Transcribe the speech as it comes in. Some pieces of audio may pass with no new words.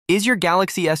Is your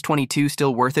Galaxy S22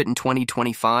 still worth it in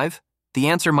 2025? The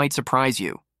answer might surprise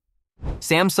you.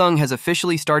 Samsung has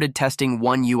officially started testing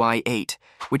One UI 8,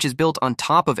 which is built on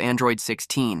top of Android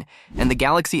 16, and the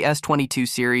Galaxy S22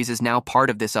 series is now part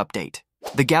of this update.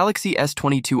 The Galaxy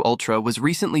S22 Ultra was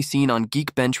recently seen on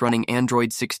Geekbench running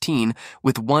Android 16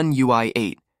 with One UI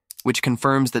 8, which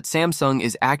confirms that Samsung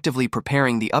is actively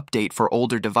preparing the update for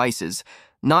older devices,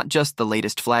 not just the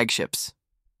latest flagships.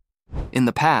 In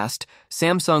the past,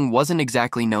 Samsung wasn't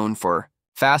exactly known for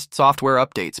fast software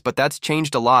updates, but that's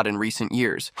changed a lot in recent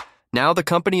years. Now the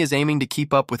company is aiming to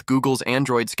keep up with Google's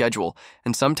Android schedule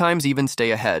and sometimes even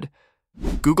stay ahead.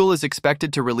 Google is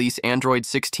expected to release Android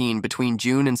 16 between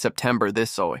June and September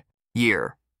this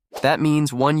year. That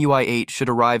means One UI 8 should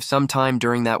arrive sometime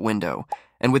during that window,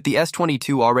 and with the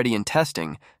S22 already in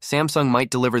testing, Samsung might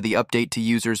deliver the update to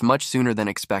users much sooner than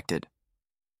expected.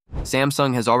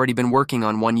 Samsung has already been working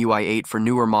on One UI 8 for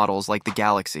newer models like the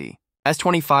Galaxy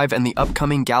S25 and the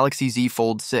upcoming Galaxy Z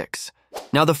Fold 6.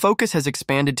 Now the focus has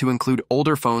expanded to include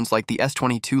older phones like the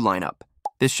S22 lineup.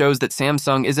 This shows that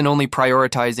Samsung isn't only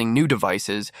prioritizing new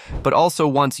devices, but also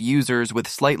wants users with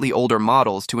slightly older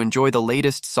models to enjoy the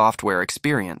latest software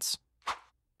experience.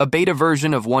 A beta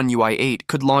version of One UI 8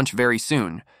 could launch very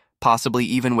soon, possibly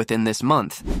even within this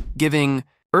month, giving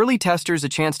early testers a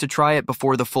chance to try it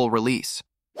before the full release.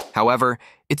 However,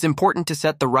 it's important to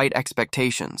set the right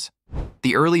expectations.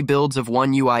 The early builds of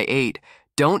One UI 8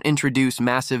 don't introduce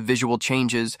massive visual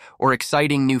changes or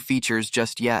exciting new features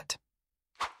just yet.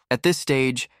 At this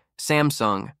stage,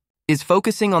 Samsung is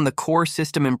focusing on the core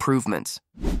system improvements,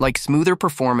 like smoother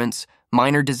performance,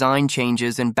 minor design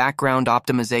changes, and background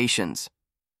optimizations.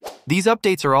 These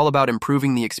updates are all about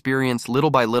improving the experience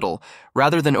little by little,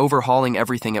 rather than overhauling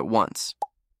everything at once.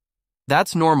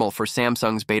 That's normal for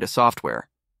Samsung's beta software.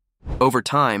 Over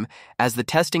time, as the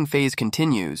testing phase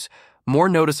continues, more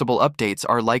noticeable updates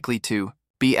are likely to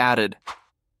be added.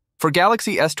 For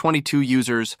Galaxy S22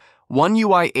 users, One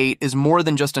UI 8 is more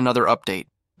than just another update.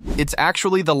 It's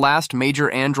actually the last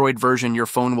major Android version your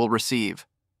phone will receive.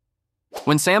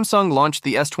 When Samsung launched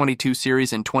the S22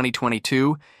 series in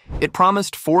 2022, it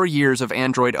promised 4 years of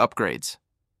Android upgrades.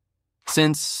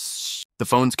 Since the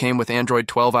phones came with Android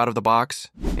 12 out of the box,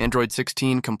 Android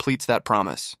 16 completes that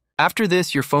promise. After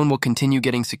this, your phone will continue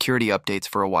getting security updates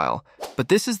for a while, but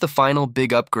this is the final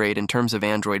big upgrade in terms of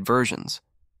Android versions.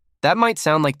 That might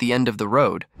sound like the end of the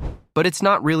road, but it's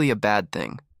not really a bad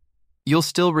thing. You'll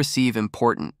still receive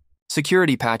important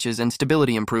security patches and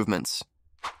stability improvements.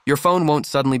 Your phone won't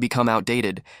suddenly become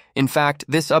outdated. In fact,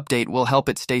 this update will help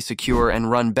it stay secure and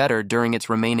run better during its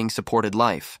remaining supported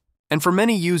life. And for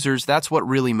many users, that's what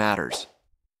really matters.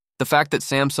 The fact that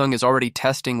Samsung is already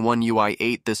testing One UI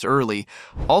 8 this early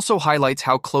also highlights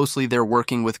how closely they're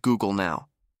working with Google now.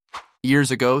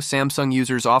 Years ago, Samsung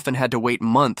users often had to wait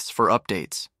months for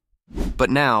updates.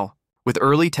 But now, with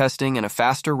early testing and a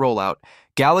faster rollout,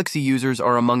 Galaxy users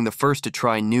are among the first to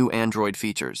try new Android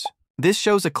features. This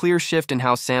shows a clear shift in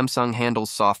how Samsung handles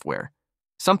software,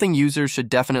 something users should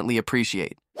definitely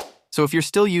appreciate. So if you're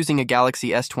still using a Galaxy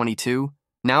S22,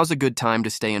 now's a good time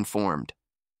to stay informed.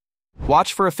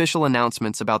 Watch for official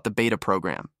announcements about the beta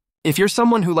program. If you're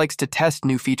someone who likes to test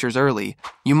new features early,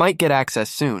 you might get access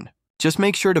soon. Just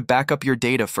make sure to back up your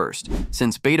data first,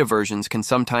 since beta versions can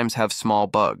sometimes have small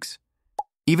bugs.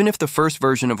 Even if the first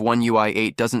version of One UI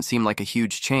 8 doesn't seem like a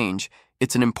huge change,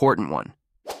 it's an important one.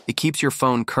 It keeps your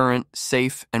phone current,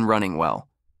 safe, and running well.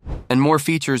 And more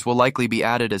features will likely be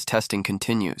added as testing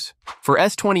continues. For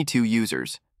S22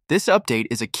 users, this update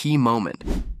is a key moment,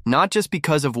 not just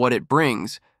because of what it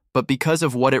brings, but because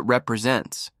of what it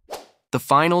represents. The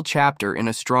final chapter in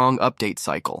a strong update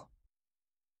cycle.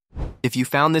 If you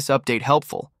found this update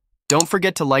helpful, don't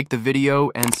forget to like the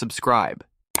video and subscribe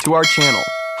to our channel.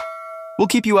 We'll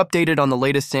keep you updated on the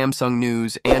latest Samsung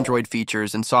news, Android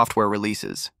features, and software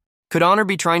releases. Could Honor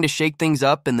be trying to shake things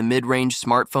up in the mid-range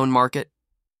smartphone market?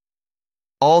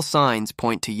 All signs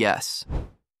point to yes.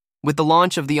 With the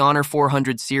launch of the Honor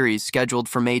 400 series scheduled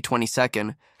for May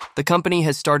 22nd, the company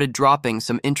has started dropping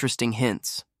some interesting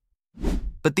hints.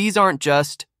 But these aren't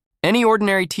just any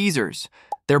ordinary teasers.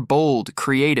 They're bold,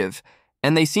 creative,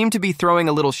 and they seem to be throwing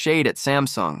a little shade at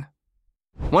Samsung.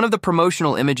 One of the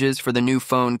promotional images for the new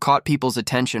phone caught people's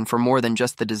attention for more than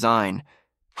just the design.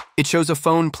 It shows a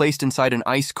phone placed inside an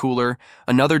ice cooler,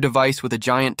 another device with a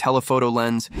giant telephoto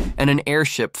lens, and an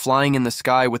airship flying in the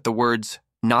sky with the words,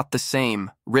 "Not the same,"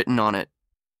 written on it.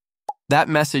 That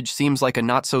message seems like a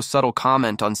not-so-subtle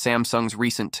comment on Samsung's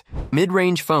recent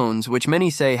mid-range phones, which many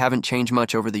say haven't changed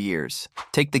much over the years.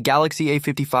 Take the Galaxy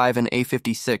A55 and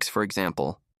A56, for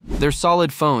example. They're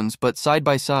solid phones, but side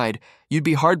by side, you'd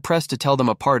be hard-pressed to tell them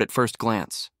apart at first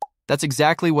glance. That's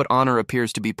exactly what Honor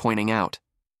appears to be pointing out.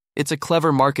 It's a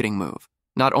clever marketing move.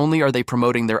 Not only are they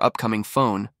promoting their upcoming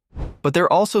phone, but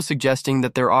they're also suggesting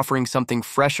that they're offering something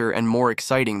fresher and more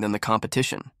exciting than the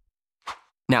competition.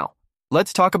 Now,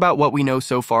 let's talk about what we know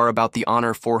so far about the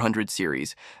Honor 400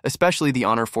 series, especially the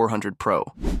Honor 400 Pro.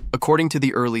 According to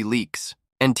the early leaks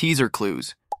and teaser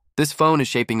clues, this phone is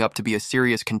shaping up to be a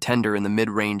serious contender in the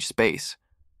mid-range space.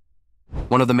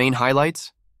 One of the main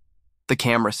highlights? The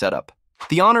camera setup.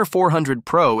 The Honor 400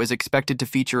 Pro is expected to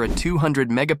feature a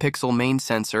 200-megapixel main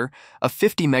sensor, a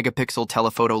 50-megapixel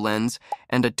telephoto lens,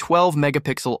 and a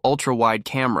 12-megapixel ultra-wide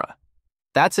camera.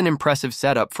 That's an impressive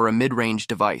setup for a mid-range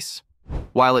device.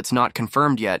 While it's not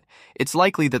confirmed yet, it's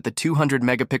likely that the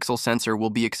 200-megapixel sensor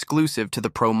will be exclusive to the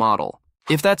Pro model.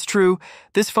 If that's true,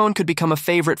 this phone could become a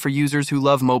favorite for users who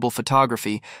love mobile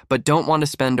photography but don't want to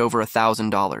spend over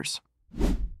 $1,000.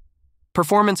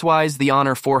 Performance-wise, the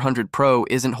Honor 400 Pro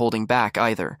isn't holding back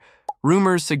either.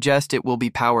 Rumors suggest it will be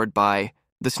powered by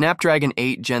the Snapdragon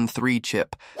 8 Gen 3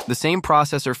 chip, the same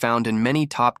processor found in many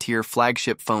top-tier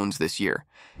flagship phones this year.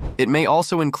 It may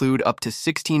also include up to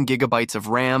 16 gigabytes of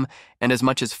RAM and as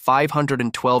much as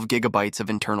 512 gigabytes of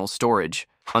internal storage.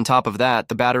 On top of that,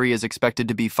 the battery is expected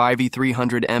to be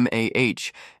 5300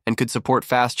 mAh and could support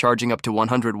fast charging up to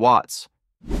 100 watts.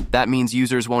 That means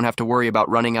users won't have to worry about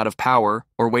running out of power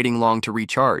or waiting long to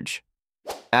recharge.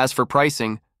 As for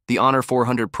pricing, the Honor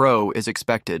 400 Pro is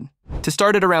expected to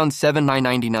start at around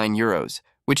 €799,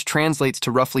 which translates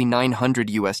to roughly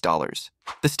 $900.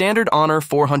 The standard Honor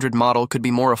 400 model could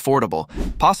be more affordable,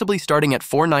 possibly starting at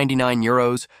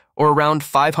 €499 or around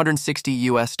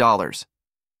 $560.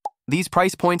 These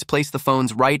price points place the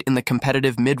phones right in the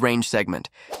competitive mid-range segment,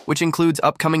 which includes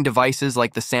upcoming devices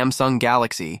like the Samsung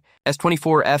Galaxy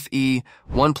S22 FE,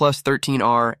 OnePlus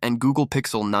 13R, and Google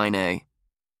Pixel 9a.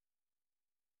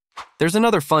 There's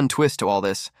another fun twist to all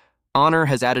this. Honor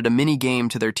has added a mini-game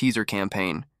to their teaser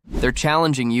campaign. They're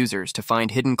challenging users to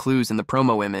find hidden clues in the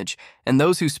promo image, and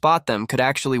those who spot them could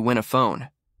actually win a phone.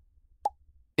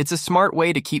 It's a smart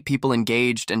way to keep people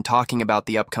engaged and talking about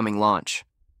the upcoming launch.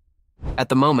 At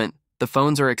the moment, the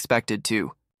phones are expected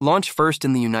to launch first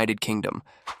in the United Kingdom,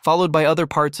 followed by other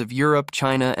parts of Europe,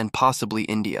 China, and possibly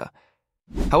India.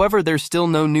 However, there's still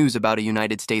no news about a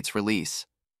United States release.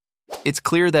 It's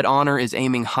clear that Honor is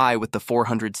aiming high with the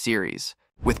 400 series.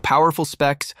 With powerful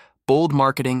specs, bold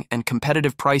marketing, and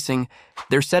competitive pricing,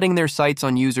 they're setting their sights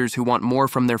on users who want more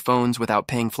from their phones without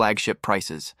paying flagship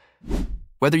prices.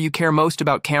 Whether you care most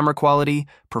about camera quality,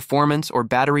 performance, or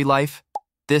battery life,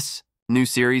 this new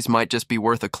series might just be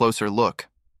worth a closer look.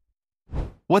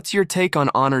 What's your take on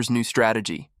Honor's new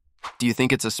strategy? Do you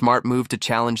think it's a smart move to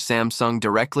challenge Samsung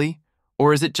directly,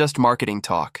 or is it just marketing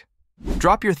talk?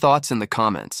 Drop your thoughts in the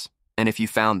comments, and if you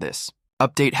found this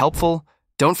update helpful,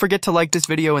 don't forget to like this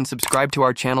video and subscribe to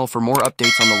our channel for more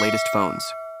updates on the latest phones.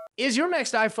 Is your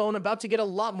next iPhone about to get a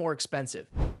lot more expensive?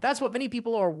 That's what many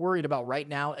people are worried about right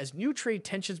now, as new trade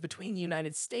tensions between the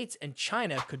United States and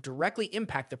China could directly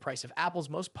impact the price of Apple's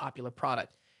most popular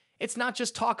product. It's not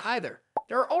just talk either.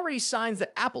 There are already signs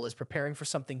that Apple is preparing for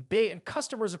something big, and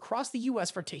customers across the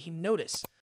US are taking notice.